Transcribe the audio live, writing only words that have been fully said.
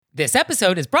This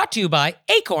episode is brought to you by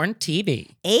Acorn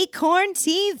TV. Acorn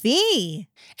TV.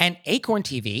 And Acorn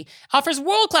TV offers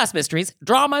world-class mysteries,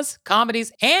 dramas,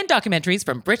 comedies, and documentaries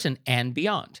from Britain and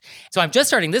beyond. So I'm just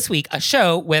starting this week a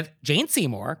show with Jane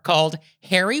Seymour called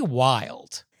Harry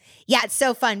Wild. Yeah, it's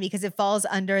so fun because it falls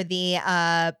under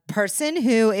the person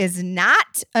who is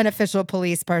not an official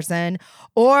police person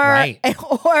or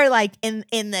like in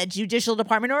the judicial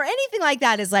department or anything like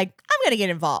that is like, I'm going to get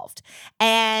involved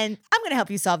and I'm going to help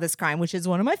you solve this crime, which is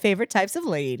one of my favorite types of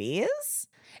ladies.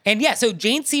 And yeah, so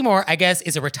Jane Seymour, I guess,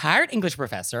 is a retired English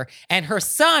professor, and her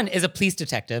son is a police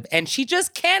detective, and she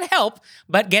just can't help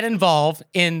but get involved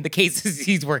in the cases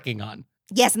he's working on.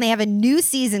 Yes, and they have a new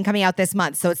season coming out this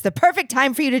month, so it's the perfect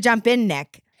time for you to jump in,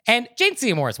 Nick. And Jane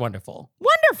Seymour is wonderful.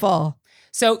 Wonderful.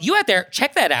 So you out there,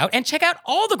 check that out and check out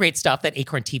all the great stuff that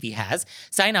Acorn TV has.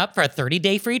 Sign up for a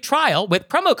 30-day free trial with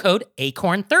promo code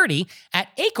ACORN30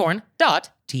 at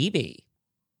acorn.tv.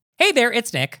 Hey there,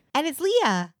 it's Nick. And it's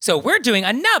Leah. So we're doing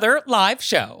another live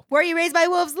show. Were You Raised by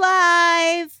Wolves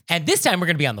Live? And this time we're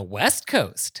going to be on the West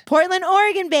Coast. Portland,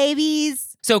 Oregon,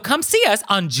 babies. So come see us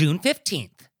on June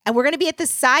 15th. And we're going to be at the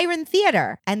Siren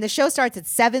Theater. And the show starts at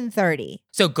 7:30.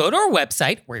 So go to our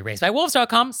website,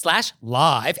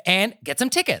 wereyouRaisedByWolves.com/live and get some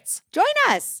tickets. Join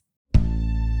us.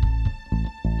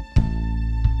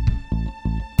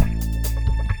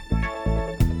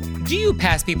 Do you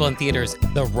pass people in theaters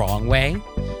the wrong way?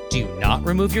 Do you not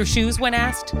remove your shoes when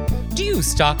asked? Do you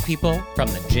stalk people from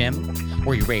the gym?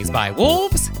 Were you raised by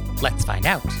wolves? Let's find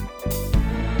out. Here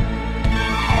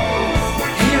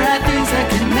are things that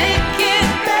can make it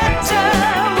better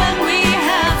when we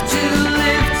have to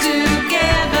live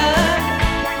together.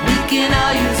 We can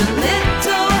all use a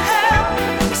little help.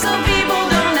 Some people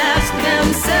don't ask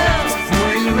themselves,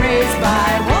 were you raised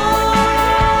by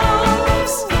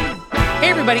wolves? Hey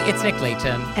everybody, it's Nick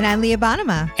Layton. And I'm Leah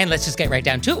Bonema. And let's just get right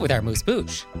down to it with our Moose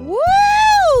Bouche.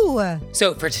 Woo!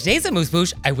 So for today's Moose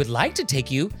Bouche, I would like to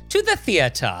take you to the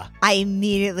theater. I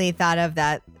immediately thought of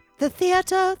that. The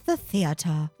theater, the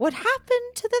theater. What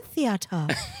happened to the theater?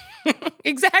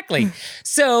 Exactly.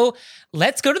 So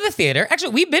let's go to the theater.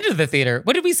 Actually, we've been to the theater.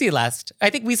 What did we see last?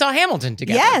 I think we saw Hamilton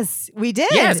together. Yes, we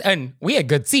did. Yes, and we had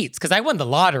good seats because I won the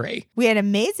lottery. We had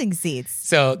amazing seats.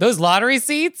 So those lottery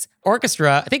seats,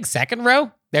 orchestra, I think second row,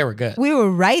 they were good. We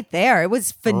were right there. It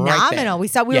was phenomenal. We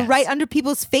saw we were right under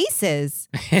people's faces.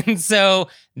 And so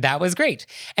that was great.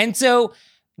 And so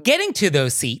getting to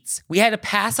those seats, we had to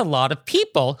pass a lot of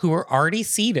people who were already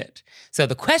seated. So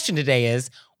the question today is,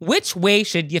 which way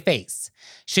should you face?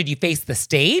 Should you face the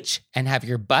stage and have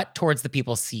your butt towards the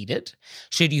people seated?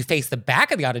 Should you face the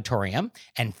back of the auditorium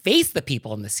and face the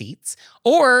people in the seats?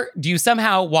 Or do you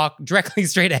somehow walk directly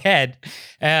straight ahead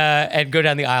and go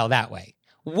down the aisle that way?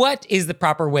 What is the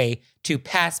proper way to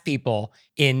pass people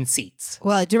in seats?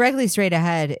 Well, directly straight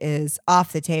ahead is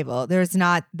off the table. There's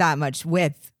not that much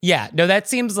width. Yeah, no, that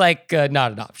seems like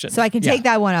not an option. So I can take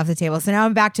that one off the table. So now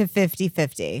I'm back to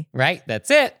 50-50. Right,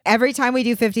 that's it. Every time we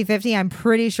do 50-50, I'm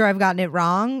pretty sure I've gotten it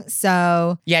wrong.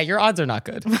 So yeah, your odds are not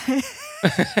good.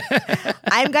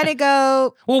 I'm going to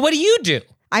go. Well, what do you do?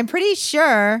 I'm pretty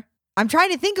sure. I'm trying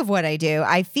to think of what I do.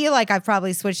 I feel like I've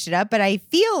probably switched it up, but I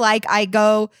feel like I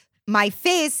go, my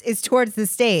face is towards the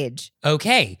stage.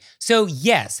 Okay. So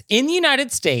yes, in the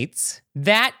United States,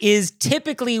 that is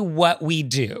typically what we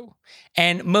do.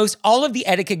 And most all of the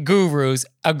etiquette gurus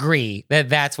agree that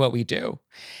that's what we do.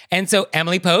 And so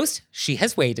Emily Post, she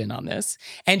has weighed in on this,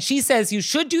 and she says you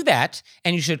should do that,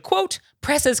 and you should, quote,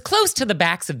 press as close to the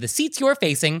backs of the seats you're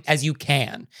facing as you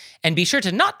can, and be sure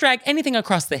to not drag anything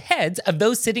across the heads of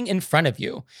those sitting in front of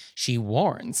you. She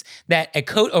warns that a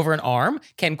coat over an arm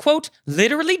can, quote,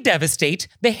 literally devastate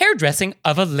the hairdressing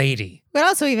of a lady. But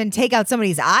also even take out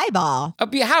somebody's eyeball.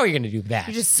 How are you going to do that?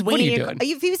 You're just swinging. What are you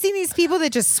doing? Have you seen these people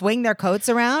that just swing their coats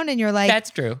around and you're like, that's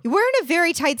true. We're in a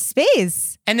very tight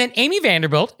space. And then Amy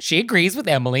Vanderbilt, she agrees with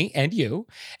Emily and you,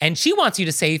 and she wants you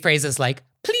to say phrases like,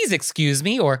 please excuse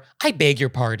me, or I beg your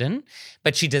pardon.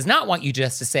 But she does not want you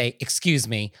just to say, excuse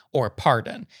me, or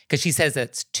pardon, because she says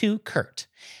that's too curt.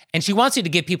 And she wants you to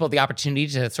give people the opportunity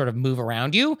to sort of move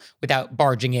around you without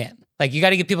barging in. Like, you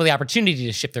got to give people the opportunity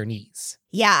to shift their knees.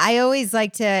 Yeah, I always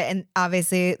like to, and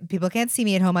obviously people can't see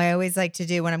me at home. I always like to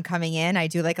do when I'm coming in, I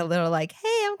do like a little like,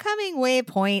 hey, I'm coming,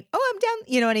 waypoint. Oh, I'm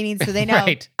down. You know what I mean? So they know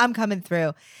Right. I'm coming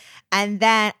through. And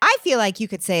then I feel like you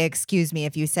could say excuse me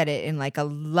if you said it in like a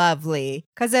lovely,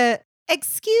 because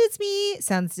excuse me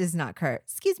is not curt.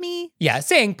 Excuse me. Yeah,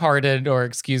 saying pardon or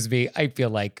excuse me, I feel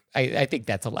like I think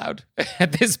that's allowed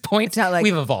at this point. It's not like,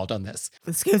 we've evolved on this.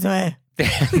 excuse me.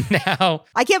 Now,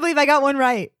 I can't believe I got one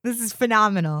right. This is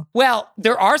phenomenal. well,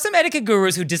 there are some etiquette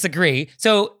gurus who disagree.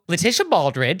 So Letitia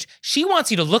Baldridge, she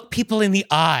wants you to look people in the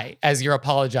eye as you're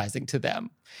apologizing to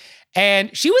them.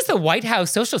 And she was the White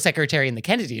House social secretary in the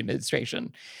Kennedy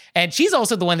administration. And she's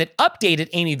also the one that updated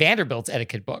Amy Vanderbilt's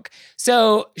etiquette book.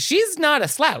 So she's not a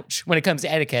slouch when it comes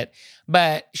to etiquette,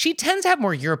 but she tends to have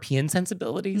more European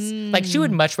sensibilities. Like she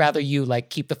would much rather you like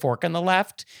keep the fork on the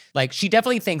left. Like she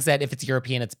definitely thinks that if it's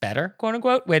European, it's better, quote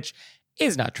unquote, which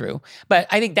is not true. But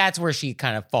I think that's where she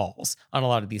kind of falls on a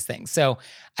lot of these things. So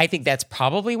I think that's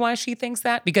probably why she thinks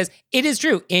that, because it is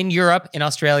true. In Europe, in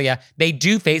Australia, they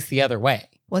do face the other way.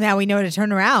 Well, now we know to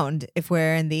turn around if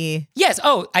we're in the... Yes.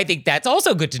 Oh, I think that's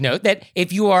also good to note that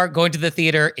if you are going to the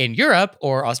theater in Europe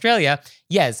or Australia,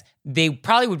 yes, they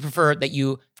probably would prefer that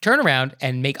you turn around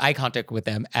and make eye contact with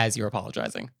them as you're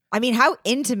apologizing. I mean, how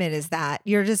intimate is that?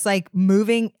 You're just like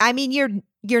moving. I mean,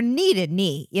 you're knee to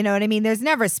knee. You know what I mean? There's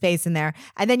never space in there.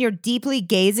 And then you're deeply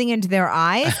gazing into their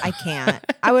eyes. I can't.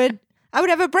 I would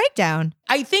have a breakdown.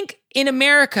 I think in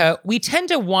America, we tend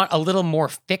to want a little more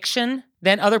fiction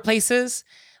than other places.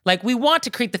 Like we want to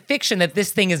create the fiction that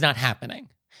this thing is not happening,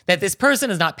 that this person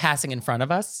is not passing in front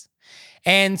of us.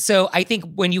 And so I think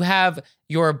when you have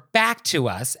your back to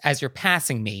us as you're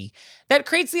passing me, that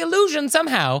creates the illusion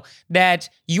somehow that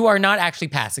you are not actually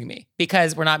passing me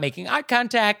because we're not making eye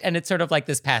contact and it's sort of like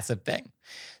this passive thing.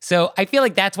 So I feel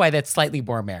like that's why that's slightly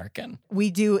more American.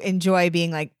 We do enjoy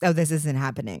being like, oh, this isn't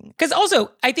happening. Because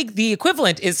also, I think the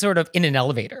equivalent is sort of in an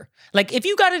elevator. Like if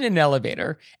you got in an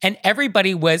elevator and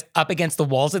everybody was up against the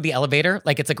walls of the elevator,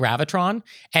 like it's a Gravitron,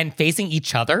 and facing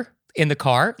each other in the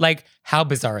car, like how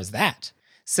bizarre is that?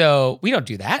 So we don't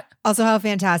do that. Also, how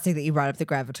fantastic that you brought up the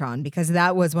Gravitron, because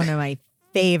that was one of my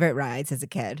favorite rides as a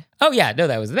kid. Oh yeah, no,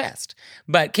 that was the best.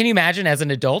 But can you imagine as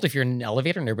an adult if you're in an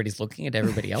elevator and everybody's looking at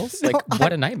everybody else? Like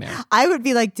what a nightmare. I would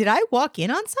be like, did I walk in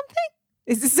on something?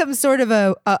 Is this some sort of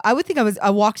I would think I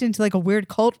walked into like a weird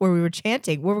cult where we were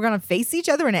chanting, where we're going to face each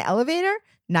other in an elevator?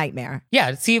 Nightmare.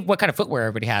 Yeah, see what kind of footwear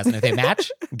everybody has. And if they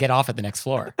match, get off at the next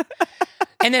floor.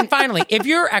 And then finally, if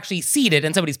you're actually seated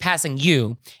and somebody's passing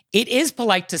you, it is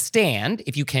polite to stand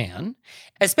if you can,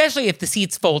 especially if the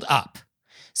seats fold up.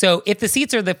 So if the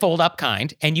seats are the fold up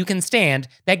kind and you can stand,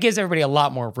 that gives everybody a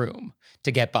lot more room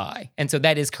to get by. And so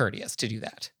that is courteous to do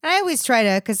that. I always try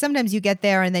to, because sometimes you get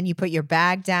there and then you put your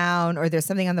bag down or there's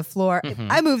something on the floor.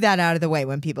 I move that out of the way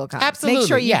when people come. Absolutely. Make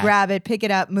sure you grab it, pick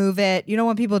it up, move it. You don't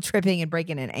want people tripping and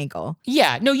breaking an ankle.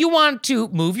 Yeah. No, you want to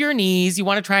move your knees. You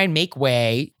want to try and make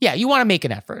way. Yeah, you want to make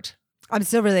an effort. I'm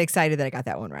still really excited that I got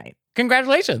that one right.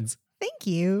 Congratulations. Thank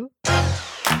you.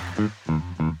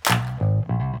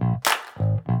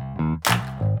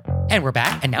 And we're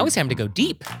back, and now it's time to go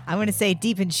deep. I want to say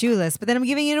deep and shoeless, but then I'm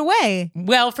giving it away.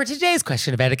 Well, for today's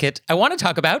question of etiquette, I want to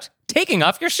talk about taking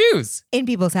off your shoes. In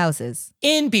people's houses.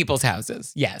 In people's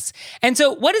houses, yes. And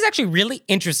so what is actually really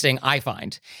interesting, I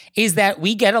find, is that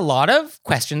we get a lot of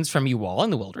questions from you all in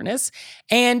the wilderness,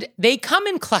 and they come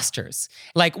in clusters.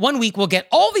 Like 1 week, we'll get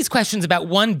all these questions about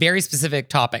one very specific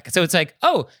topic. So it's like,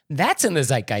 oh, that's in the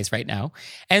zeitgeist right now.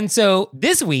 And so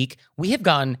this week, we have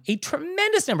gotten a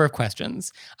tremendous number of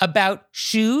questions about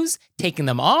shoes, taking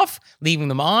them off, leaving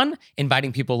them on,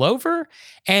 inviting people over.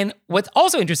 And what's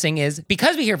also interesting is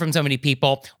because we hear from so many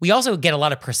people, we also get a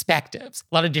lot of perspectives,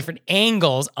 a lot of different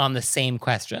angles on the same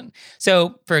question.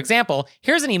 So, for example,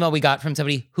 here's an email we got from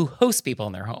somebody who hosts people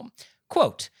in their home.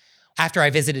 Quote, after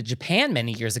I visited Japan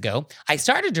many years ago, I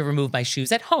started to remove my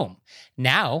shoes at home.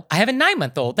 Now I have a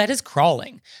 9-month-old that is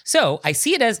crawling, so I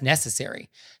see it as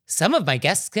necessary. Some of my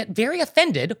guests get very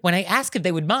offended when I ask if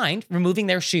they would mind removing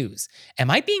their shoes. Am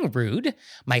I being rude?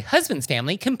 My husband's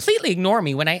family completely ignore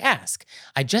me when I ask.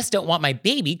 I just don't want my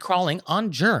baby crawling on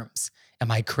germs.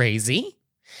 Am I crazy?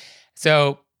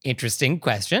 So, interesting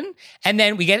question. And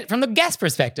then we get it from the guest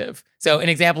perspective. So an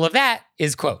example of that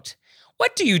is, quote,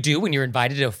 what do you do when you're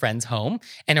invited to a friend's home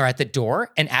and are at the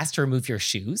door and asked to remove your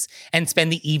shoes and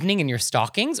spend the evening in your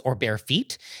stockings or bare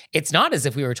feet? It's not as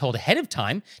if we were told ahead of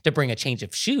time to bring a change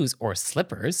of shoes or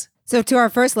slippers. So to our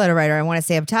first letter writer, I want to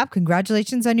say up top,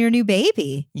 congratulations on your new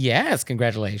baby. Yes,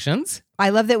 congratulations. I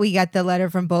love that we got the letter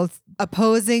from both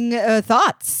opposing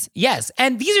thoughts. Yes,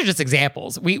 and these are just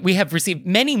examples. We have received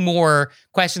many more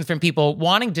questions from people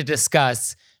wanting to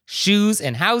discuss shoes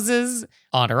and houses,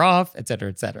 on or off, et cetera,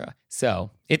 et cetera.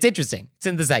 So it's interesting. It's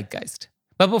in the zeitgeist.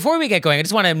 But before we get going, I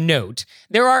just want to note,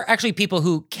 there are actually people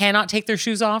who cannot take their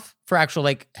shoes off for actual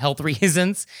health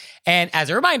reasons. And as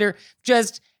a reminder,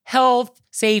 just health,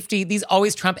 safety, these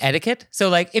always trump etiquette.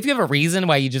 So if you have a reason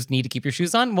why you just need to keep your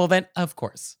shoes on, well then, of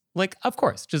course. like, of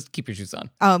course, just keep your shoes on.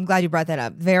 Oh, I'm glad you brought that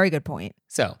up. Very good point.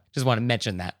 So just want to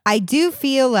mention that. I do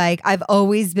feel like I've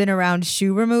always been around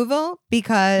shoe removal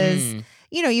because,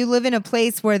 you know, you live in a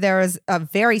place where there's a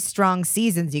very strong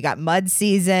seasons. You got mud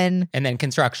season. And then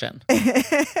construction.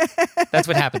 That's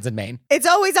what happens in Maine. It's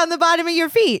always on the bottom of your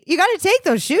feet. You got to take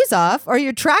those shoes off or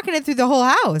you're tracking it through the whole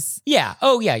house. Yeah.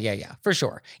 Oh, yeah, for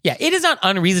sure. Yeah, it is not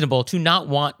unreasonable to not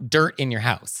want dirt in your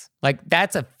house. Like,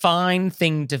 that's a fine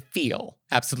thing to feel.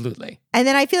 Absolutely. And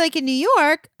then I feel like in New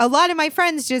York, a lot of my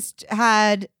friends just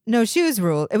had no shoes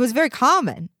rule. It was very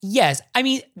common. Yes. I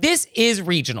mean, this is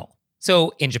regional.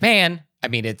 So in Japan, I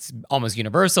mean, it's almost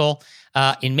universal.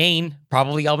 In Maine,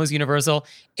 probably almost universal.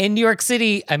 In New York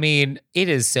City, I mean, it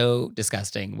is so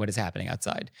disgusting what is happening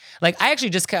outside. Like, I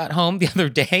actually just got home the other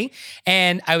day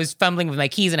and I was fumbling with my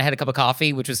keys and I had a cup of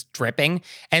coffee, which was dripping.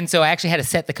 And so I actually had to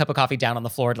set the cup of coffee down on the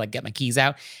floor to like get my keys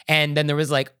out. And then there was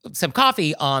like some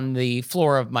coffee on the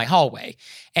floor of my hallway.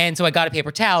 And so I got a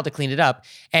paper towel to clean it up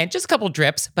and just a couple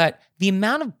drips, but the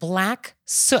amount of black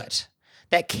soot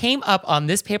that came up on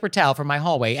this paper towel from my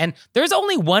hallway. And there's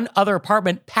only one other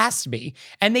apartment past me,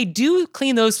 and they do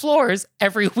clean those floors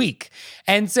every week.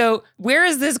 And so where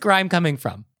is this grime coming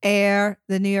from? Air,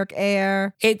 the New York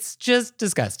air. It's just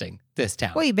disgusting, this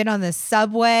town. Well, you've been on the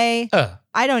subway. Ugh.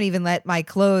 I don't even let my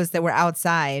clothes that were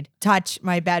outside touch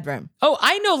my bedroom. Oh,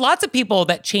 I know lots of people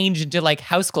that change into like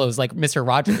house clothes like Mr.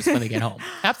 Rogers when they get home.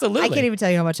 Absolutely. I can't even tell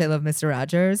you how much I love Mr.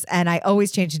 Rogers. And I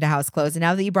always change into house clothes. And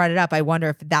now that you brought it up, I wonder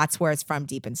if that's where it's from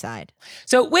deep inside.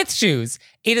 So with shoes,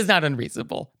 it is not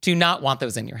unreasonable to not want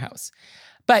those in your house.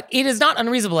 But it is not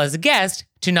unreasonable as a guest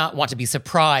to not want to be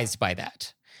surprised by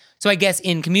that. So I guess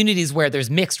in communities where there's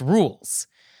mixed rules,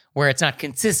 where it's not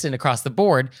consistent across the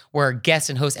board, where guest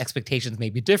and host expectations may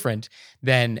be different,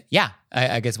 then yeah,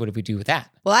 I guess what do we do with that?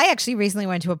 Well, I actually recently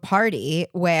went to a party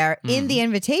where in the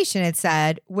invitation it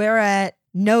said, we're at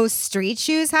no street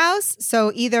shoes house.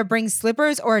 So either bring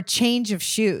slippers or a change of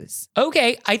shoes.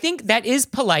 Okay, I think that is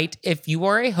polite if you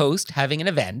are a host having an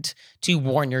event to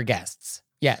warn your guests.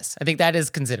 Yes, I think that is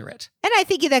considerate. And I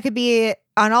think that could be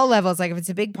on all levels. Like if it's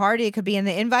a big party, it could be in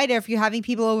the invite. Or if you're having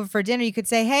people over for dinner, you could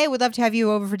say, hey, we'd love to have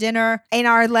you over for dinner. In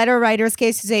our letter writer's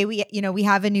case, to say, we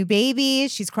have a new baby.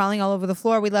 She's crawling all over the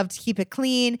floor. We'd love to keep it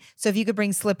clean. So if you could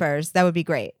bring slippers, that would be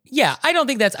great. Yeah, I don't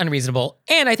think that's unreasonable.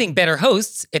 And I think better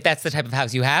hosts, if that's the type of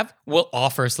house you have, will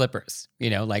offer slippers,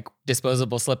 like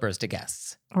disposable slippers to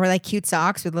guests. Or like cute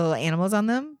socks with little animals on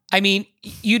them. I mean,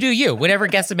 you do you. Whatever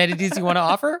guest amenities you want to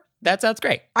offer, that sounds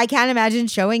great. I can't imagine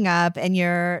showing up and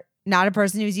you're not a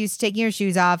person who's used to taking your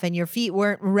shoes off and your feet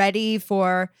weren't ready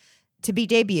to be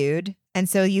debuted. And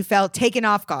so you felt taken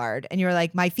off guard and you're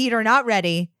like, my feet are not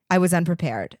ready. I was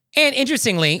unprepared. And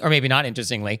interestingly, or maybe not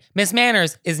interestingly, Miss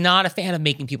Manners is not a fan of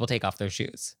making people take off their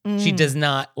shoes. She does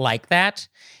not like that.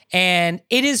 And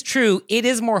it is true, it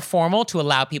is more formal to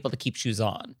allow people to keep shoes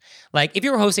on. Like if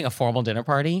you were hosting a formal dinner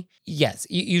party, yes,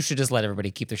 you should just let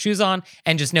everybody keep their shoes on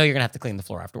and just know you're gonna have to clean the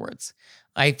floor afterwards.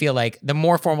 I feel like the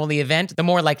more formal the event, the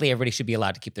more likely everybody should be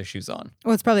allowed to keep their shoes on.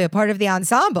 Well, it's probably a part of the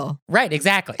ensemble. Right,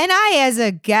 exactly. And I, as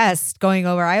a guest going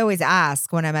over, I always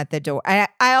ask when I'm at the door. I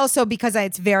also, because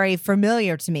it's very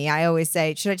familiar to me, I always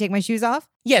say, should I take my shoes off?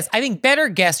 Yes, I think better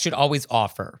guests should always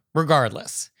offer,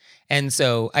 regardless. And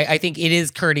so I think it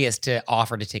is courteous to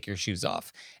offer to take your shoes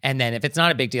off. And then if it's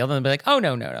not a big deal, then they'll be like, oh,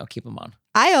 no, keep them on.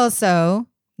 I also,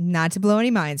 not to blow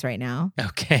any minds right now,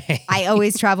 okay. I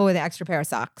always travel with an extra pair of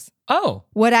socks. Oh.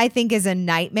 What I think is a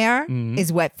nightmare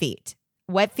is wet feet.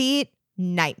 Wet feet,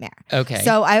 nightmare. Okay.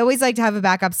 So I always like to have a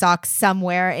backup sock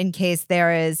somewhere in case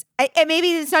there is, and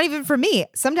maybe it's not even for me.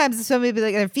 Sometimes if somebody be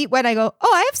like their feet wet, I go,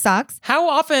 oh, I have socks. How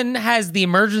often has the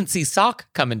emergency sock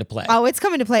come into play? Oh, it's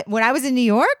come into play. When I was in New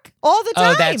York, all the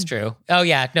time. Oh, that's true. Oh,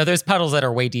 yeah. No, there's puddles that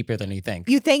are way deeper than you think.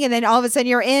 You think, and then all of a sudden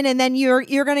you're in, and then you're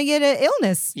going to get an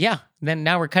illness. Yeah. Then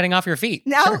now we're cutting off your feet.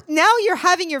 Now you're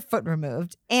having your foot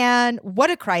removed. And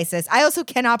what a crisis. I also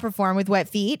cannot perform with wet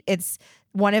feet. It's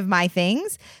one of my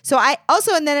things. So I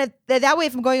also, and then that way,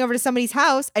 if I'm going over to somebody's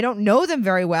house, I don't know them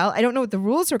very well. I don't know what the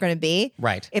rules are going to be.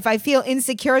 Right. If I feel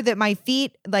insecure that my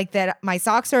feet, like that my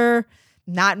socks are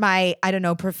not my, I don't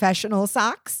know, professional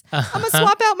socks, I'm going to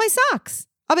swap out my socks.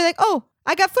 I'll be like, oh,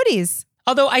 I got footies.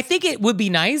 Although I think it would be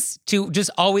nice to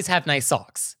just always have nice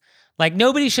socks. Like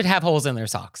nobody should have holes in their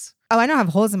socks. Oh, I don't have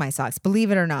holes in my socks,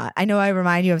 believe it or not. I know I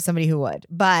remind you of somebody who would,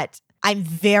 but I'm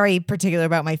very particular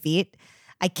about my feet.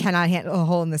 I cannot handle a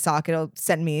hole in the sock. It'll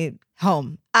send me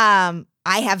home. I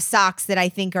have socks that I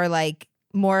think are like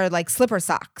more like slipper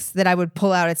socks that I would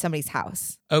pull out at somebody's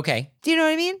house. Okay. Do you know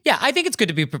what I mean? Yeah, I think it's good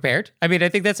to be prepared. I mean, I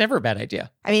think that's never a bad idea.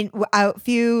 I mean, a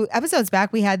few episodes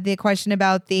back, we had the question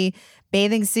about the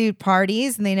bathing suit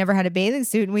parties and they never had a bathing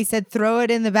suit. And we said, throw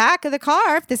it in the back of the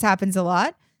car if this happens a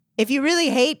lot. If you really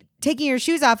hate taking your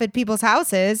shoes off at people's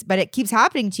houses, but it keeps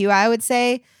happening to you, I would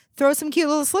say throw some cute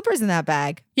little slippers in that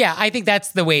bag. Yeah, I think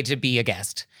that's the way to be a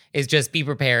guest, is just be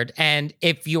prepared. And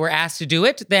if you were asked to do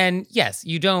it, then yes,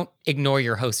 you don't ignore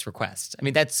your host's request. I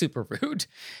mean, that's super rude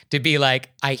to be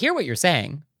like, I hear what you're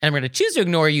saying, and I'm going to choose to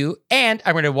ignore you, and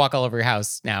I'm going to walk all over your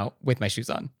house now with my shoes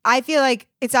on. I feel like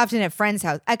it's often at friends'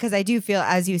 house because I do feel,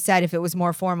 as you said, if it was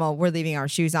more formal, we're leaving our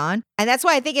shoes on. And that's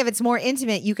why I think if it's more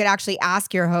intimate, you could actually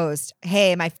ask your host,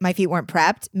 hey, my feet weren't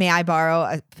prepped. May I borrow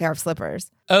a pair of slippers?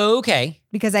 Okay.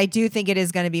 Because I do think it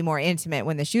is going to be more intimate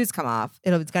when the shoes come off.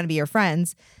 It's going to be your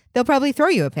friends. They'll probably throw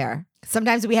you a pair.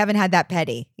 Sometimes we haven't had that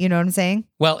petty. You know what I'm saying?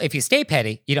 Well, if you stay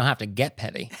petty, you don't have to get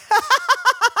petty.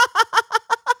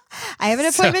 I have an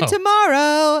appointment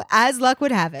tomorrow, as luck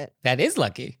would have it. That is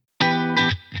lucky.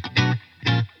 And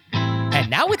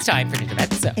now it's time for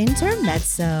Intermezzo.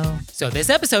 Intermezzo. So this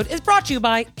episode is brought to you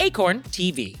by Acorn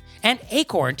TV. And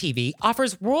Acorn TV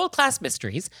offers world-class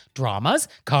mysteries, dramas,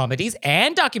 comedies,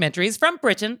 and documentaries from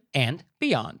Britain and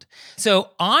beyond.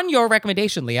 So on your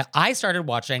recommendation, Leah, I started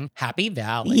watching Happy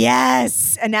Valley.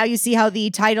 Yes. And now you see how the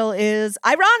title is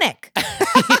ironic.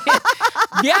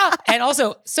 Yeah. And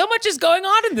also, so much is going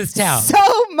on in this town.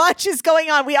 So much is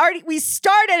going on. We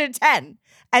start at a 10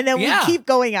 and then we keep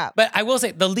going up. But I will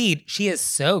say, the lead, she is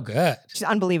so good. She's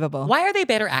unbelievable. Why are they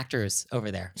better actors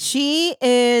over there? She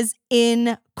is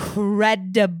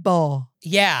incredible.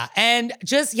 Yeah, and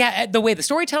just the way the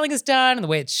storytelling is done and the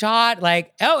way it's shot,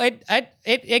 like,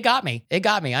 it got me. It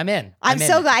got me. I'm in. I'm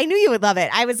so glad. I knew you would love it.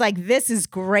 I was like, this is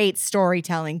great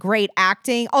storytelling, great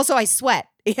acting. Also, I sweat.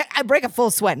 I break a full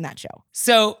sweat in that show.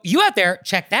 So you out there,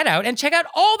 check that out and check out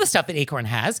all the stuff that Acorn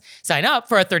has. Sign up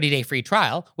for a 30-day free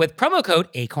trial with promo code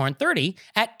ACORN30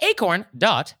 at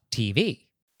acorn.tv.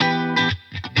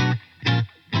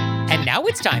 And now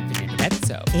it's time for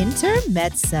Intermezzo.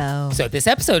 Intermezzo. So this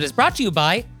episode is brought to you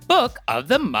by Book of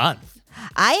the Month.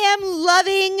 I am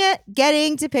loving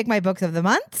getting to pick my books of the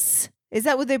months. Is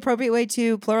that the appropriate way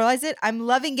to pluralize it? I'm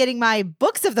loving getting my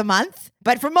books of the month,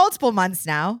 but for multiple months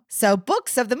now. So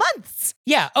books of the months.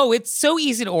 Yeah. Oh, it's so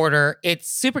easy to order.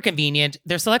 It's super convenient.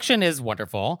 Their selection is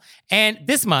wonderful. And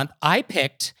this month, I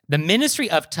picked The Ministry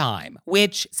of Time,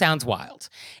 which sounds wild.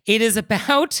 It is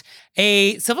about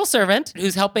a civil servant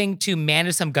who's helping to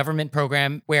manage some government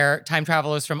program where time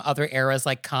travelers from other eras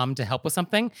come to help with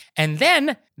something. And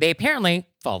then they apparently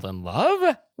fall in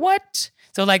love. What?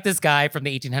 So this guy from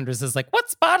the 1800s is like,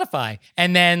 what's Spotify?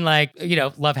 And then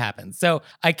love happens. So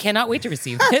I cannot wait to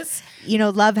receive this.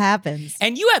 Love happens.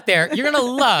 And you out there, you're going to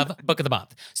love Book of the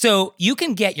Month. So you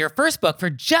can get your first book for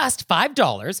just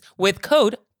 $5 with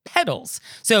code PEDALS.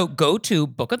 So go to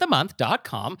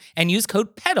bookofthemonth.com and use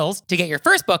code PEDALS to get your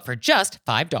first book for just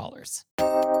 $5.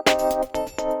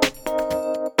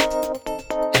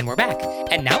 And we're back.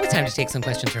 And now it's time to take some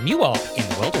questions from you all in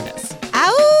the wilderness.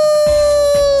 Ow!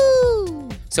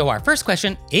 So our first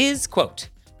question is, quote,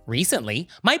 recently,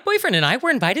 my boyfriend and I were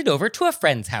invited over to a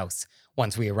friend's house.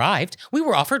 Once we arrived, we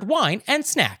were offered wine and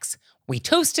snacks. We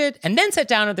toasted and then sat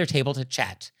down at their table to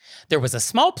chat. There was a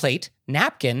small plate,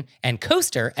 napkin, and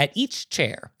coaster at each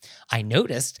chair. I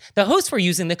noticed the hosts were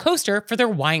using the coaster for their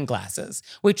wine glasses,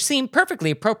 which seemed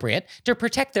perfectly appropriate to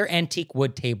protect their antique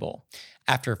wood table.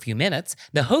 After a few minutes,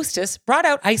 the hostess brought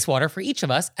out ice water for each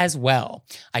of us as well.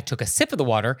 I took a sip of the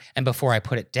water, and before I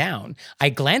put it down, I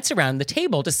glanced around the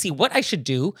table to see what I should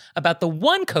do about the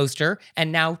one coaster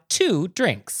and now 2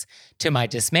 drinks. To my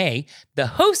dismay, the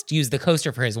host used the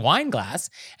coaster for his wine glass,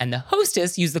 and the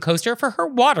hostess used the coaster for her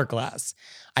water glass.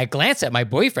 I glanced at my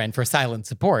boyfriend for silent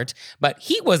support, but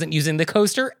he wasn't using the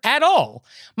coaster at all.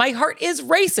 My heart is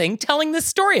racing telling this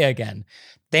story again.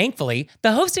 Thankfully,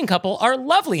 the hosting couple are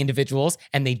lovely individuals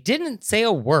and they didn't say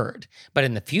a word. But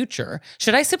in the future,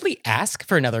 should I simply ask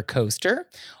for another coaster?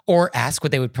 Or ask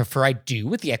what they would prefer I do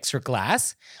with the extra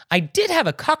glass? I did have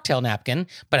a cocktail napkin,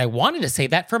 but I wanted to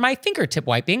save that for my fingertip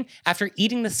wiping after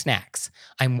eating the snacks.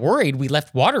 I'm worried we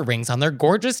left water rings on their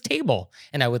gorgeous table,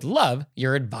 and I would love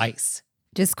your advice.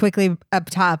 Just quickly up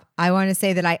top, I want to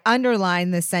say that I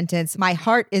underlined this sentence. My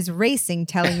heart is racing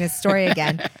telling this story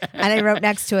again. And I wrote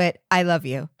next to it, I love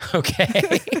you.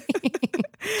 Okay.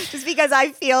 Just because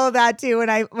I feel that too when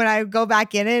I go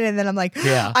back in it and then I'm like,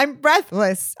 I'm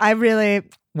breathless.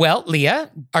 Well, Leah,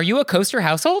 are you a coaster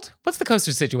household? What's the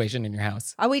coaster situation in your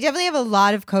house? We definitely have a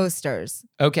lot of coasters.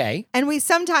 Okay. And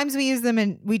sometimes we use them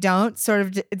and we don't. Sort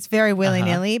of, it's very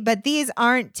willy-nilly. But these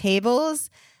aren't tables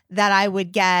that I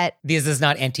would get. This is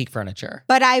not antique furniture.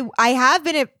 But I have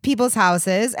been at people's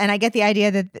houses, and I get the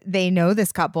idea that they know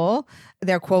this couple.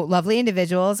 They're, quote, lovely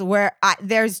individuals, where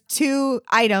there's 2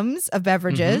 items of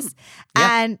beverages,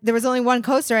 and there was only one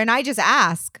coaster, and I just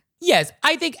ask. Yes,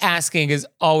 I think asking is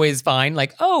always fine.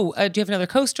 Like, oh, do you have another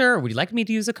coaster? Or would you like me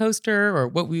to use a coaster? Or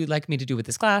what would you like me to do with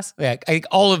this glass? I think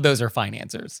all of those are fine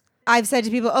answers. I've said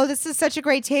to people, oh, this is such a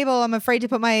great table. I'm afraid to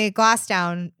put my glass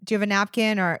down. Do you have a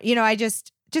napkin? Or, I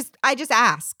just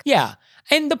ask. Yeah.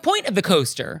 And the point of the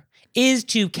coaster is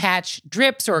to catch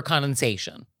drips or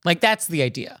condensation. Like, that's the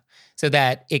idea. So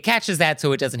that it catches that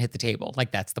so it doesn't hit the table.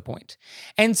 Like, that's the point.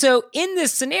 And so in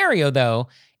this scenario, though,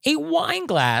 a wine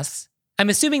glass, I'm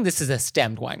assuming this is a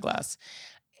stemmed wine glass,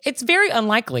 it's very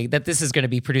unlikely that this is going to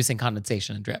be producing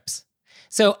condensation and drips.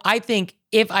 So I think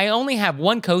if I only have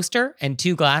one coaster and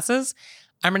 2 glasses,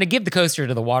 I'm going to give the coaster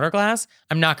to the water glass.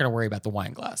 I'm not going to worry about the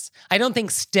wine glass. I don't think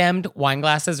stemmed wine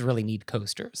glasses really need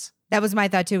coasters. That was my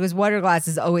thought too, because water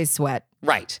glasses always sweat.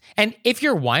 Right. And if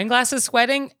your wine glass is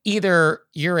sweating, either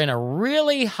you're in a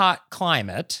really hot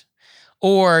climate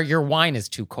or your wine is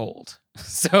too cold.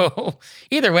 So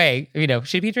either way,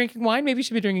 should you be drinking wine? Maybe you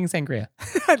should be drinking sangria.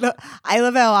 I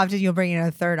love how often you'll bring in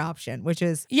a third option, which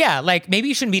is... Yeah, like maybe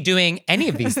you shouldn't be doing any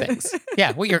of these things.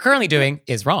 Yeah, what you're currently doing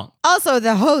is wrong. Also,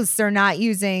 the hosts are not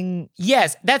using...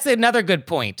 Yes, that's another good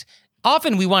point.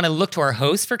 Often we want to look to our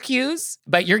hosts for cues,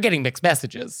 but you're getting mixed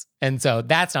messages. And so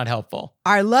that's not helpful.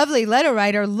 Our lovely letter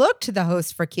writer looked to the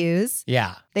host for cues.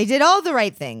 Yeah. They did all the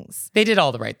right things. They did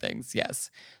all the right things,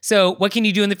 yes. So what can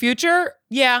you do in the future?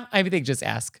 Yeah, I think just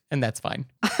ask, and that's fine.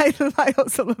 I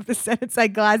also love the sentence. I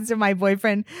glanced at my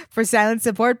boyfriend for silent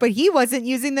support, but he wasn't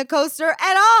using the coaster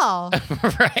at all.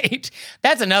 Right.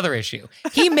 That's another issue.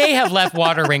 He may have left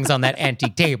water rings on that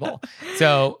antique table.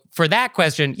 So for that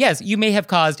question, yes, you may have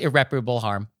caused irreparable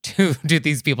harm to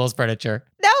these people's furniture.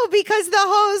 No, because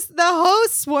the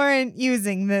hosts weren't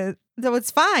using so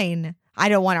it's fine. I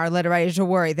don't want our letter writers to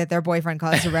worry that their boyfriend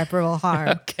caused irreparable harm.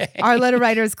 Okay. Our letter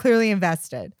writer is clearly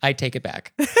invested. I take it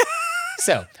back.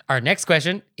 So our next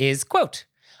question is, quote,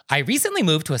 I recently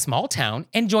moved to a small town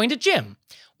and joined a gym.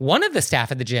 One of the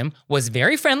staff at the gym was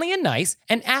very friendly and nice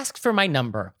and asked for my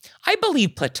number. I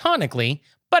believe platonically,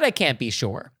 but I can't be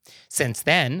sure. Since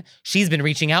then, she's been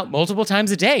reaching out multiple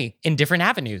times a day in different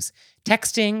avenues,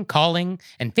 texting, calling,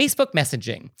 and Facebook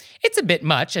messaging. It's a bit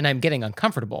much and I'm getting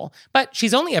uncomfortable, but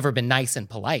she's only ever been nice and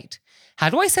polite. How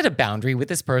do I set a boundary with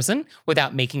this person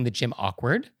without making the gym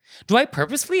awkward? Do I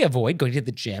purposefully avoid going to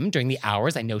the gym during the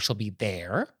hours I know she'll be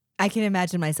there? I can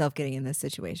imagine myself getting in this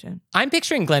situation. I'm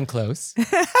picturing Glenn Close.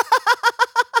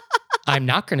 I'm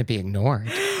not going to be ignored.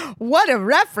 What a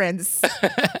reference.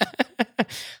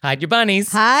 Hide your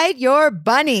bunnies. Hide your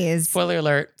bunnies. Spoiler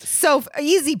alert. So,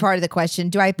 easy part of the question.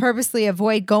 Do I purposely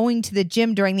avoid going to the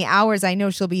gym during the hours I know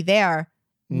she'll be there?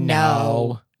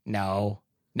 No.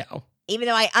 Even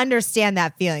though I understand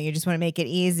that feeling, you just want to make it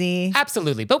easy.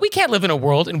 Absolutely. But we can't live in a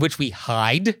world in which we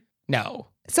hide. No.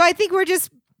 So I think we're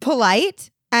just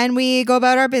polite and we go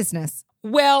about our business.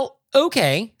 Well,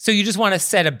 okay. So you just want to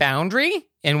set a boundary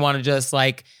and want to just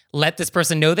let this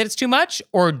person know that it's too much?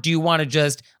 Or do you want to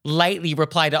just lightly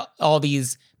reply to all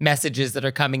these messages that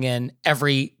are coming in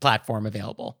every platform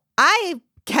available? I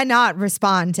cannot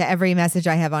respond to every message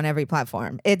I have on every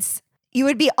platform. You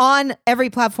would be on every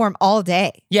platform all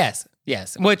day. Yes,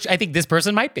 which I think this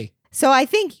person might be. So I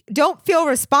think don't feel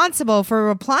responsible for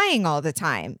replying all the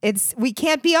time. We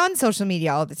can't be on social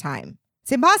media all the time.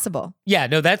 It's impossible. Yeah,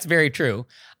 no, that's very true.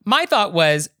 My thought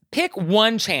was pick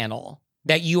one channel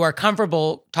that you are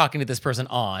comfortable talking to this person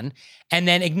on, and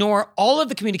then ignore all of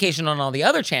the communication on all the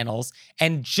other channels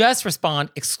and just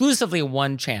respond exclusively to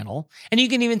one channel. And you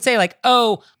can even say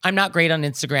oh, I'm not great on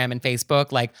Instagram and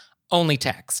Facebook, only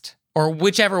text or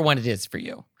whichever one it is for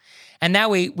you. And that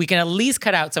way we can at least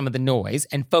cut out some of the noise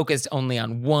and focus only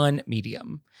on one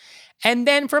medium. And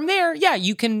then from there, yeah,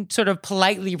 you can sort of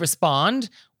politely respond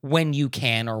when you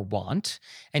can or want,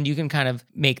 and you can kind of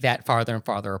make that farther and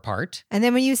farther apart. And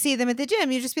then when you see them at the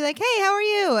gym, you just be like, hey, how are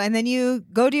you? And then you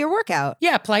go do your workout.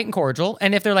 Yeah, polite and cordial.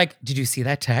 And if they're like, did you see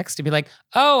that text? To be like,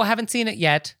 oh, I haven't seen it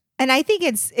yet. And I think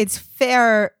it's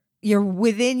fair. You're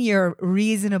within your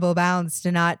reasonable bounds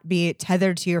to not be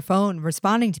tethered to your phone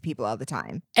responding to people all the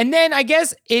time. And then I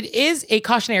guess it is a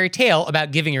cautionary tale about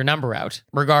giving your number out,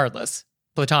 regardless,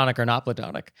 platonic or not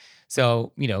platonic.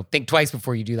 So, think twice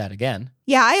before you do that again.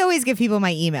 Yeah, I always give people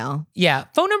my email. Yeah,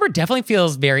 phone number definitely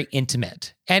feels very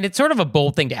intimate. And it's sort of a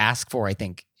bold thing to ask for, I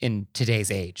think, in today's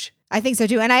age. I think so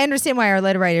too. And I understand why our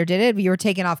letter writer did it, but you were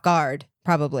taken off guard,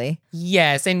 probably.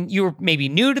 Yes, and you were maybe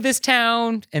new to this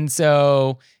town. And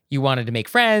so you wanted to make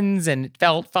friends and it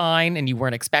felt fine and you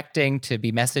weren't expecting to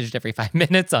be messaged every 5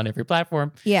 minutes on every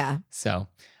platform. Yeah. So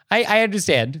I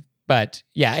understand. But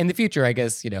yeah, in the future, I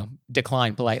guess,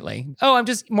 decline politely. Oh, I'm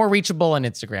just more reachable on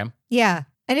Instagram. Yeah.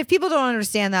 And if people don't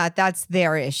understand that, that's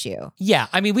their issue. Yeah.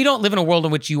 I mean, we don't live in a world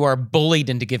in which you are bullied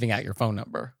into giving out your phone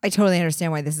number. I totally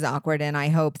understand why this is awkward. And I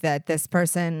hope that this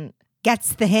person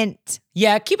gets the hint.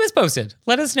 Yeah, keep us posted.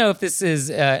 Let us know if this is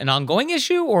an ongoing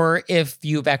issue or if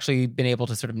you've actually been able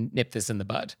to sort of nip this in the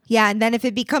bud. Yeah, and then if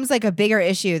it becomes like a bigger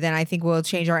issue, then I think we'll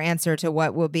change our answer to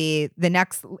what will be the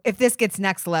next, if this gets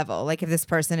next level, like if this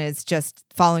person is just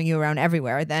following you around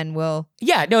everywhere, then we'll...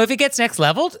 Yeah, no, if it gets next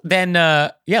leveled, then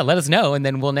let us know and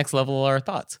then we'll next level our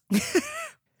thoughts.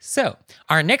 So,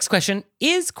 our next question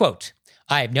is, quote,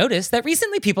 I've noticed that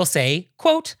recently people say,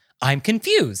 quote, I'm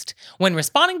confused when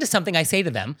responding to something I say to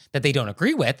them that they don't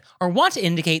agree with or want to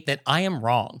indicate that I am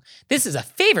wrong. This is a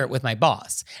favorite with my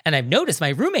boss, and I've noticed my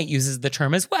roommate uses the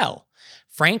term as well.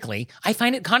 Frankly, I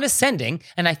find it condescending,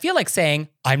 and I feel like saying,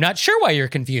 I'm not sure why you're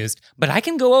confused, but I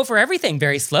can go over everything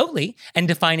very slowly and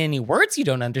define any words you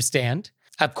don't understand.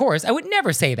 Of course, I would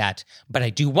never say that, but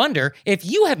I do wonder if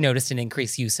you have noticed an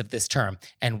increased use of this term,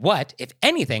 and what, if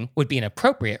anything, would be an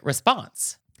appropriate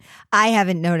response. I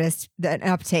haven't noticed an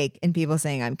uptake in people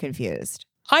saying I'm confused.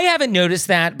 I haven't noticed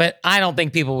that, but I don't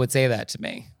think people would say that to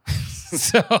me.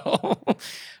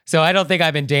 So I don't think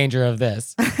I'm in danger of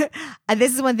this.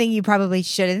 This is one thing you probably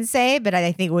shouldn't say, but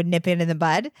I think would nip it in the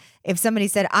bud. If somebody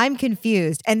said, I'm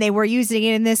confused, and they were using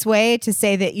it in this way to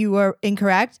say that you were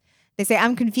incorrect, they say,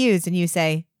 I'm confused, and you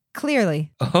say,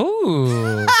 clearly.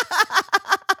 Oh.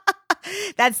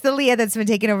 That's the Leah that's been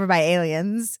taken over by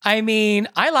aliens. I mean,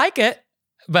 I like it.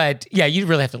 But yeah, you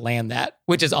really have to land that,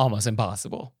 which is almost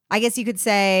impossible. I guess you could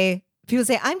say, people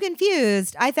say, I'm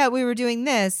confused. I thought we were doing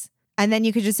this. And then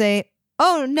you could just say,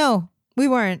 oh, no, we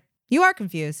weren't. You are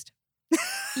confused.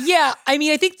 Yeah, I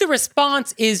mean, I think the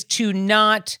response is to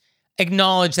not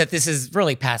acknowledge that this is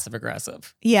really passive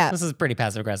aggressive. Yeah. This is pretty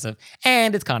passive aggressive.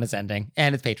 And it's condescending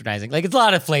and it's patronizing. Like, it's a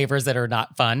lot of flavors that are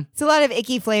not fun. It's a lot of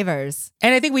icky flavors.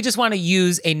 And I think we just want to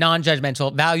use a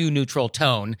non-judgmental, value-neutral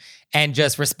tone and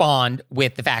just respond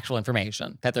with the factual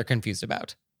information that they're confused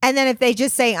about. And then if they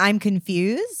just say, I'm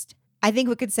confused, I think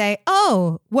we could say,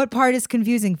 oh, what part is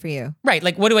confusing for you? Right.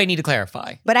 Like, what do I need to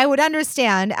clarify? But I would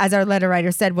understand, as our letter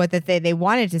writer said, what they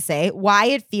wanted to say, why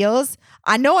it feels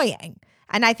annoying.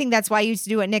 And I think that's why you used to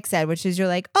do what Nick said, which is you're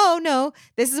like, oh, no,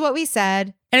 this is what we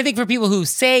said. And I think for people who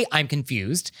say I'm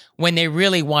confused when they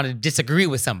really want to disagree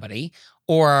with somebody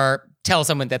or tell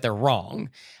someone that they're wrong,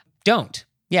 don't.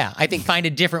 Yeah, I think find a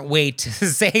different way to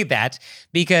say that,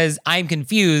 because I'm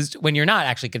confused when you're not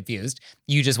actually confused.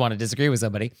 You just want to disagree with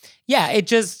somebody. Yeah, it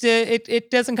just,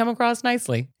 it doesn't come across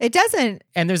nicely. It doesn't.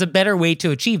 And there's a better way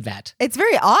to achieve that. It's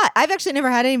very odd. I've actually never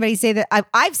had anybody say that.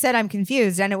 I've said I'm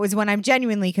confused, and it was when I'm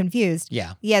genuinely confused.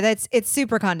 Yeah. Yeah, it's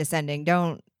super condescending.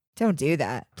 Don't do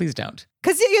that. Please don't.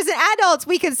 Because as an adult,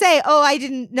 we can say, oh, I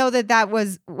didn't know that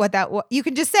was what that was. You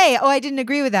can just say, oh, I didn't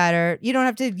agree with that. Or you don't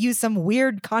have to use some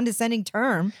weird condescending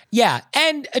term. Yeah.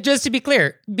 And just to be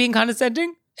clear, being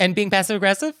condescending and being passive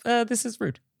aggressive, this is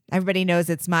rude. Everybody knows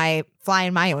it's my fly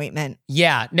in my ointment.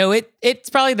 Yeah. No,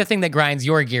 it's probably the thing that grinds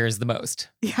your gears the most.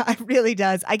 Yeah, it really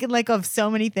does. I can let go of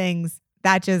so many things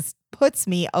that just puts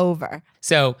me over.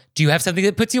 So, do you have something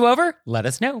that puts you over? Let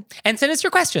us know. And send us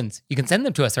your questions. You can send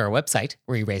them to us at our website,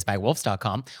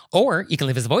 wereraisedbywolves.com, or you can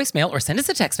leave us a voicemail or send us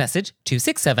a text message,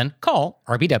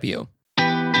 267-CALL-RBW.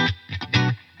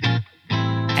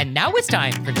 And now it's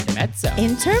time for Intermezzo.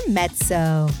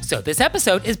 Intermezzo. So this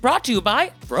episode is brought to you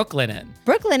by Brooklinen.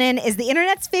 Brooklinen is the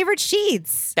internet's favorite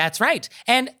sheets. That's right.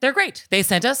 And they're great. They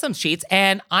sent us some sheets,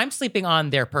 and I'm sleeping on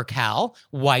their Percale,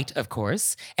 white, of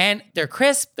course. And they're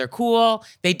crisp, they're cool,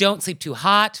 they don't sleep too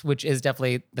hot, which is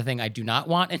definitely the thing I do not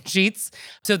want in sheets.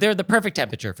 So they're the perfect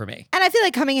temperature for me. And I feel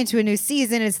like coming into a new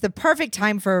season, it's the perfect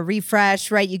time for a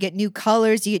refresh, right? You get new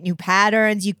colors, you get new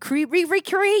patterns, you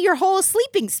recreate your whole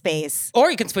sleeping space. Or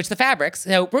you can switch the fabrics.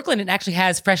 So Brooklinen actually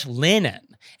has fresh linen,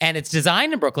 and it's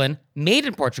designed in Brooklyn, made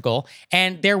in Portugal,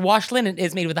 and their wash linen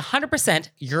is made with 100%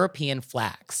 European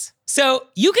flax. So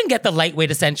you can get the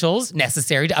lightweight essentials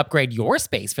necessary to upgrade your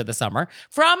space for the summer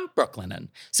from Brooklinen.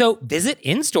 So visit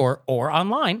in-store or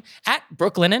online at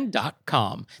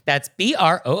brooklinen.com. That's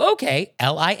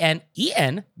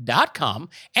BROOKLINEN.com,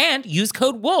 and use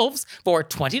code WOLVES for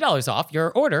 $20 off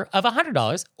your order of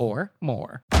 $100 or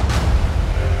more.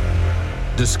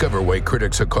 Discover why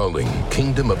critics are calling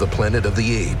Kingdom of the Planet of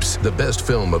the Apes the best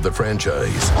film of the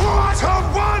franchise. What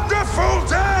a wonderful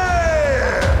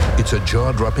day! It's a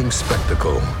jaw-dropping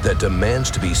spectacle that demands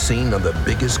to be seen on the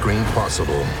biggest screen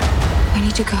possible. We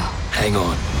need to go. Hang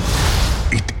on.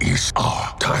 It is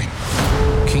our time.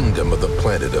 Kingdom of the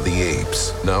Planet of the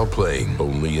Apes. Now playing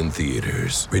only in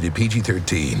theaters. Rated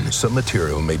PG-13. Some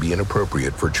material may be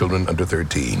inappropriate for children under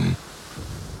 13.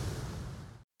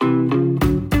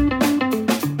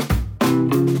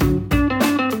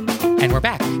 And we're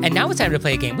back. And now it's time to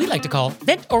play a game we like to call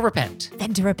Vent or Repent,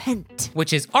 Then to repent.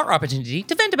 which is our opportunity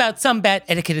to vent about some bad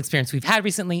etiquette experience we've had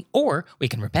recently, or we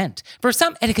can repent for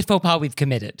some etiquette faux pas we've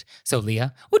committed. So,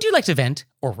 Leah, would you like to vent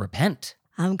or repent?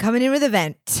 I'm coming in with a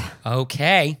vent.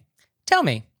 Okay. Tell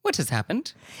me, what has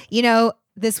happened? You know,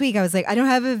 this week I was like, I don't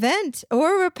have a vent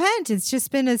or repent. It's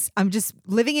just been I'm just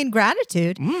living in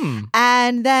gratitude.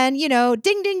 And then, you know,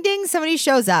 ding, ding, ding, somebody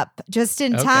shows up just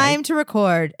in time to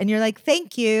record. And you're like,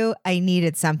 thank you. I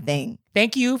needed something.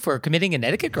 Thank you for committing an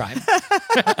etiquette crime.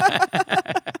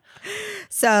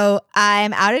 So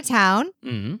I'm out of town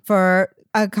for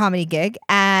a comedy gig,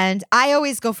 and I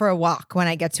always go for a walk when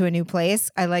I get to a new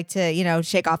place. I like to, you know,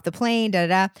 shake off the plane,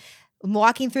 I'm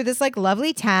walking through this like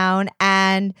lovely town,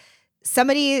 and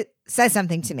somebody says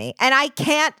something to me, and I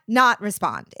can't not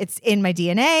respond. It's in my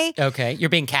DNA. Okay. You're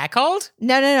being catcalled?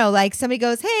 No. Like somebody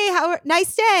goes, hey,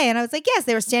 nice day. And I was like, yes,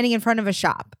 they were standing in front of a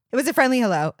shop. It was a friendly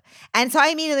hello. And so I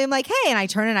immediately am like, hey, and I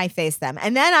turn and I face them.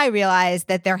 And then I realized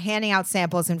that they're handing out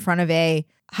samples in front of a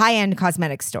high-end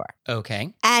cosmetics store.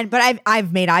 Okay. But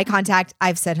I've made eye contact.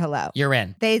 I've said hello. You're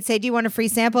in. They'd say, do you want a free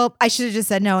sample? I should have just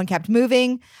said no and kept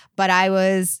moving. But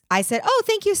I said, oh,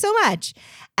 thank you so much.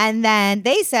 And then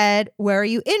they said, where are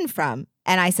you in from?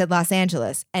 And I said, Los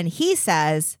Angeles. And he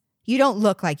says, you don't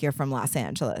look like you're from Los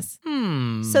Angeles.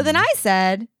 So then I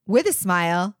said, with a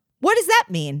smile, what does that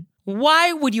mean?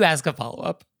 Why would you ask a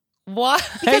follow-up? Why?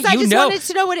 Because I just wanted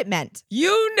to know what it meant.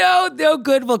 You know no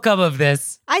good will come of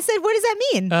this. I said, what does that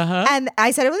mean? And I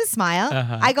said it with a smile.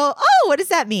 I go, oh, what does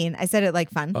that mean? I said it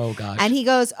like fun. Oh, gosh. And he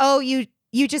goes, oh, you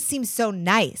just seem so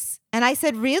nice. And I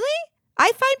said, really?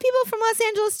 I find people from Los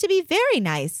Angeles to be very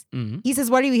nice. He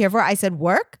says, what are you here for? I said,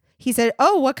 work. He said,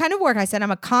 oh, what kind of work? I said, I'm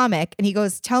a comic. And he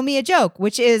goes, tell me a joke,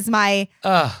 which is my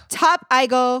top. I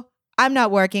go, I'm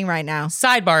not working right now.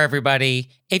 Sidebar, everybody.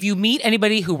 If you meet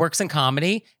anybody who works in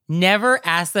comedy, never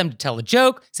ask them to tell a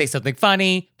joke, say something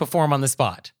funny, perform on the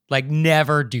spot. Like,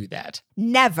 never do that.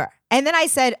 Never. And then I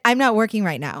said, I'm not working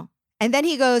right now. And then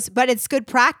he goes, but it's good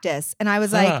practice. And I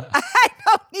was like, I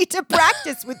don't need to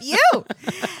practice with you.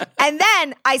 And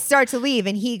then I start to leave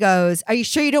and he goes, are you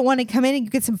sure you don't want to come in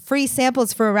and get some free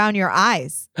samples for around your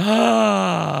eyes?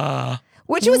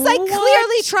 Which was like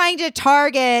clearly trying to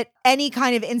target any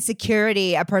kind of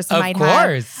insecurity a person might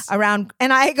have around.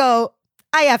 And I go,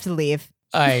 I have to leave.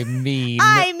 I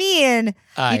mean,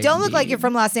 you don't look like you're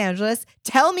from Los Angeles.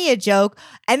 Tell me a joke.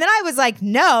 And then I was like,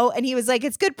 no. And he was like,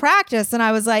 it's good practice. And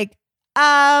I was like,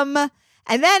 and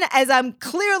then as I'm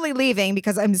clearly leaving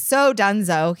because I'm so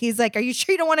donezo, he's like, are you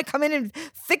sure you don't want to come in and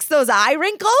fix those eye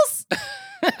wrinkles?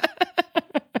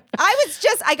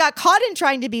 I got caught in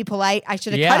trying to be polite. I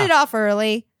should have cut it off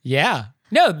early. Yeah.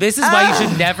 No, this is why you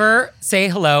should never say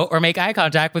hello or make eye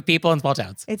contact with people in small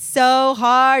towns. It's so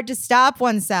hard to stop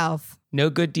oneself. No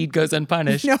good deed goes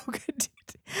unpunished. No good deed.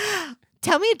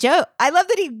 Tell me a joke. I love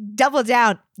that he doubled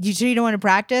down. You sure you don't want to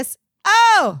practice?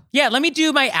 Oh! Yeah, let me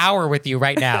do my hour with you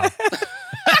right now.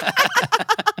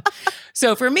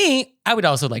 So for me, I would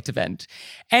also like to vent.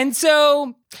 And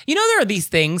so, you know, there are these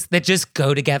things that just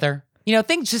go together. You know,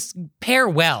 things just pair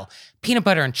well. Peanut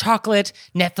butter and chocolate,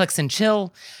 Netflix and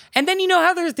chill. And then you know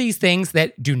how there's these things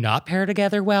that do not pair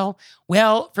together well?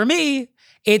 Well, for me,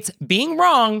 it's being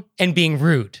wrong and being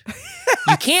rude.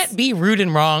 You can't be rude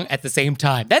and wrong at the same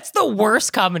time. That's the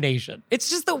worst combination. It's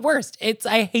just the worst.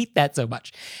 I hate that so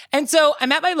much. And so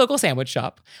I'm at my local sandwich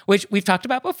shop, which we've talked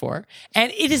about before,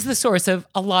 and it is the source of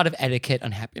a lot of etiquette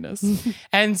unhappiness.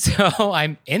 And so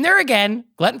I'm in there again,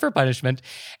 glutton for punishment,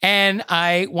 and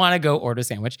I want to go order a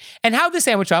sandwich. And how the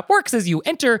sandwich shop works is you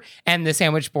enter, and the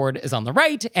sandwich board is on the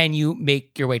right, and you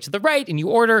make your way to the right, and you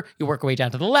order. You work your way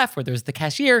down to the left where there's the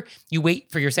cashier. You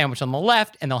wait for your sandwich on the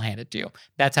left, and they'll hand it to you.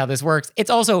 That's how this works. It's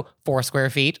also 4 square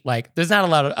feet. Like, there's not a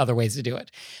lot of other ways to do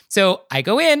it. So I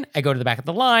go in, I go to the back of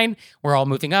the line, we're all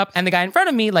moving up, and the guy in front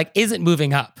of me, like, isn't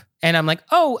moving up. And I'm like,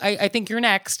 oh, I think you're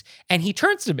next. And he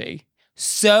turns to me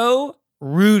so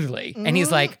rudely, and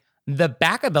he's like, the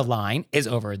back of the line is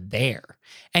over there.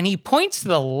 And he points to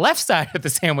the left side of the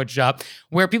sandwich shop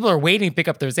where people are waiting to pick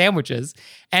up their sandwiches.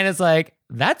 And it's like,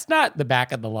 that's not the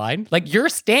back of the line. Like, you're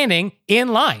standing in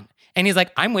line. And he's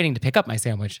like, I'm waiting to pick up my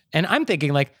sandwich. And I'm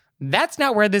thinking, like, that's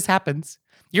not where this happens.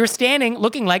 You're standing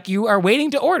looking like you are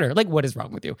waiting to order. Like, what is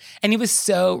wrong with you? And he was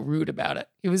so rude about it.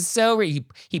 He was so rude.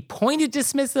 He pointed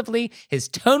dismissively. His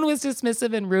tone was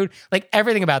dismissive and rude. Like,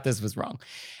 everything about this was wrong.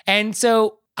 And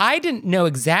so I didn't know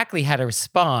exactly how to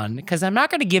respond because I'm not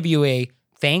going to give you a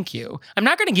thank you. I'm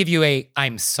not going to give you a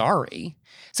I'm sorry.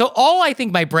 So all I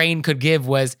think my brain could give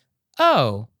was,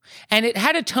 oh. And it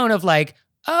had a tone of like,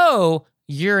 oh,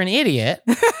 you're an idiot.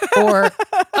 Or,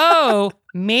 oh,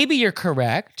 maybe you're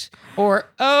correct. Or,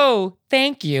 oh,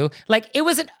 thank you. Like, it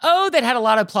was an oh that had a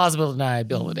lot of plausible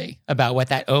deniability about what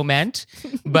that oh meant.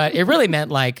 But it really meant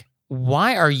like,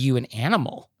 why are you an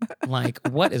animal? Like,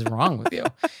 what is wrong with you?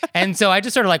 And so I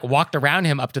just sort of like walked around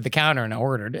him up to the counter and I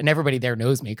ordered. And everybody there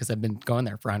knows me because I've been going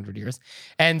there for 100 years.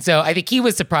 And so I think he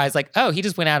was surprised, like, oh, he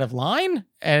just went out of line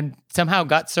and somehow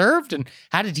got served. And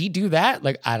how did he do that?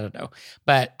 Like, I don't know.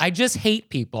 But I just hate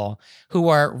people who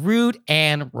are rude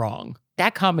and wrong.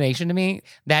 That combination to me,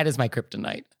 that is my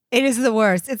kryptonite. It is the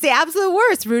worst. It's the absolute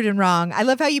worst, rude and wrong. I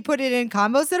love how you put it in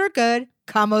combos that are good,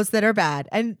 combos that are bad.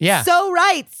 And so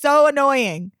right, so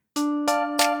annoying.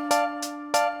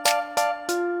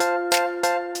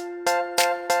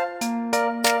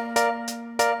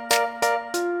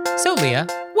 So, Leah,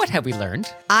 what have we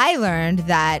learned? I learned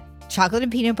that chocolate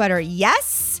and peanut butter,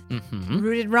 yes.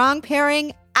 Rude and wrong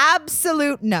pairing,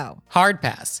 absolute no. Hard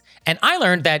pass. And I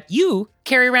learned that you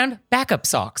carry around backup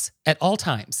socks at all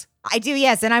times. I do,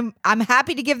 yes. And I'm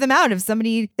happy to give them out if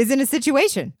somebody is in a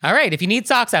situation. All right. If you need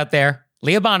socks out there,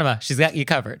 Leah Bonnema, she's got you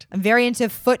covered. I'm very into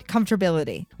foot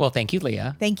comfortability. Well, thank you,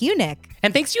 Leah. Thank you, Nick.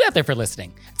 And thanks to you out there for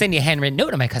listening. I'd send you a handwritten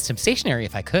note on my custom stationery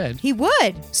if I could. He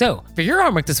would. So, for your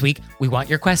homework this week, we want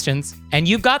your questions. And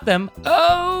you've got them.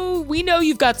 Oh, we know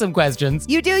you've got some questions.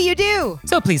 You do, you do.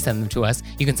 So please send them to us.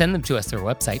 You can send them to us through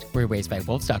our website,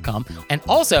 we'reraisedbywolves.com. And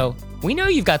also, we know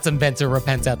you've got some vents or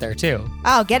repents out there too.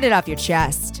 Oh, get it off your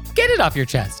chest. Get it off your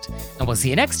chest. And we'll see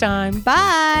you next time.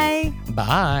 Bye.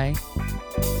 Bye.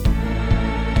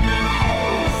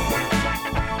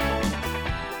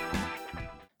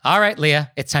 All right,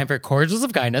 Leah, it's time for Cordials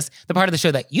of Kindness, the part of the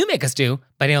show that you make us do,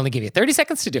 but I only give you 30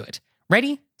 seconds to do it.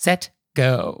 Ready, set,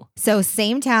 go. So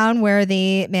same town where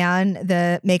the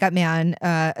makeup man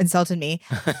insulted me.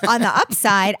 On the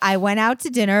upside, I went out to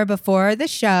dinner before the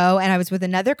show and I was with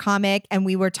another comic and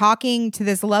we were talking to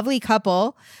this lovely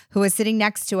couple who was sitting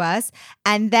next to us.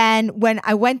 And then when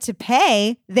I went to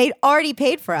pay, they'd already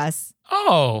paid for us.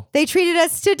 Oh. They treated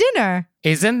us to dinner.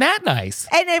 Isn't that nice?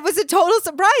 And it was a total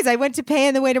surprise. I went to pay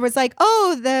and the waiter was like,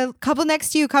 oh, the couple next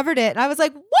to you covered it. And I was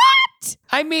like, what?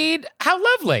 I mean, how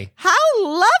lovely. How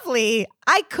lovely.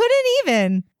 I couldn't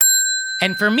even.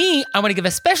 And for me, I want to give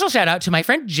a special shout out to my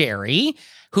friend Jerry,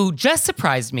 who just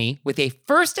surprised me with a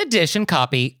first edition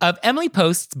copy of Emily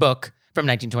Post's book from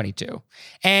 1922.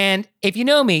 And if you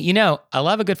know me, you know I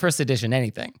love a good first edition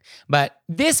anything. But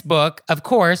this book, of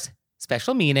course,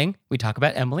 special meaning. We talk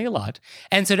about Emily a lot.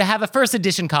 And so to have a first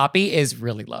edition copy is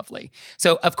really lovely.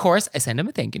 So of course, I send him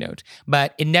a thank you note,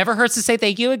 but it never hurts to say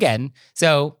thank you again.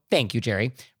 So thank you,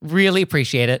 Jerry. Really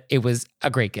appreciate it. It was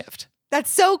a great gift. That's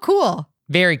so cool.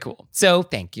 Very cool. So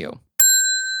thank you.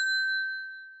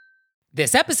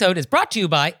 This episode is brought to you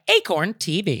by Acorn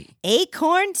TV.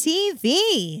 Acorn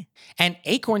TV. And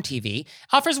Acorn TV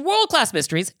offers world-class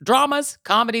mysteries, dramas,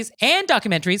 comedies, and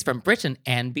documentaries from Britain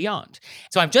and beyond.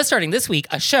 So I'm just starting this week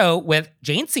a show with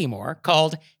Jane Seymour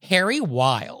called Harry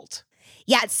Wild.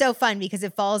 Yeah, it's so fun because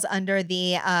it falls under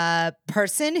the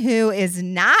person who is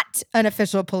not an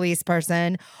official police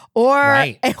person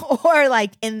or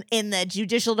like in the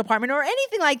judicial department or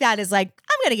anything like that is like,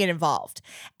 I'm going to get involved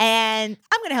and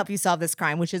I'm going to help you solve this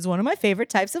crime, which is one of my favorite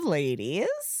types of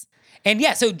ladies. And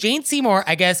yeah, so Jane Seymour,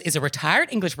 I guess, is a retired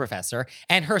English professor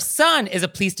and her son is a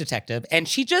police detective and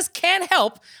she just can't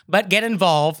help but get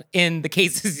involved in the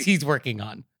cases he's working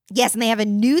on. Yes, and they have a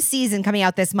new season coming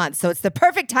out this month, so it's the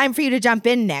perfect time for you to jump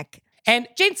in, Nick. And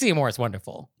Jane Seymour is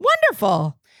wonderful.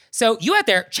 Wonderful. So you out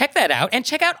there, check that out and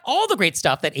check out all the great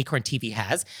stuff that Acorn TV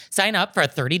has. Sign up for a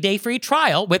 30-day free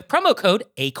trial with promo code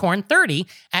ACORN30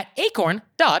 at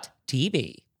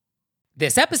acorn.tv.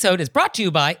 This episode is brought to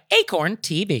you by Acorn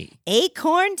TV.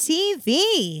 Acorn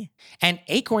TV. And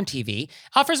Acorn TV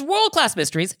offers world-class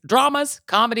mysteries, dramas,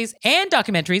 comedies, and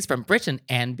documentaries from Britain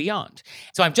and beyond.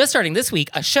 So I'm just starting this week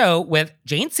a show with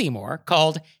Jane Seymour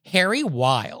called Harry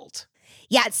Wild.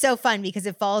 Yeah, it's so fun because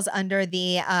it falls under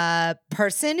the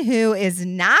person who is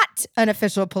not an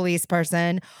official police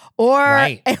person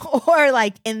or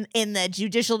like in the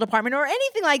judicial department or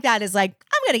anything like that is like,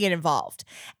 I'm going to get involved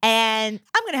and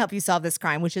I'm going to help you solve this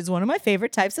crime, which is one of my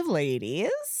favorite types of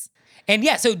ladies. And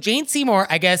yeah, so Jane Seymour,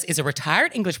 I guess, is a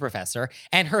retired English professor,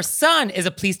 and her son is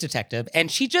a police detective,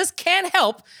 and she just can't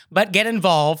help but get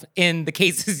involved in the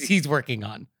cases he's working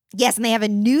on. Yes, and they have a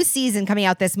new season coming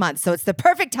out this month, so it's the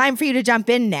perfect time for you to jump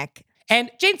in, Nick. And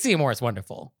Jane Seymour is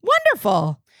wonderful.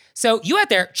 Wonderful. So you out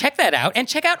there, check that out and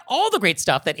check out all the great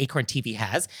stuff that Acorn TV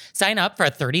has. Sign up for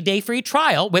a 30-day free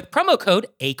trial with promo code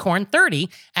ACORN30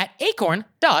 at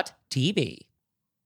acorn.tv.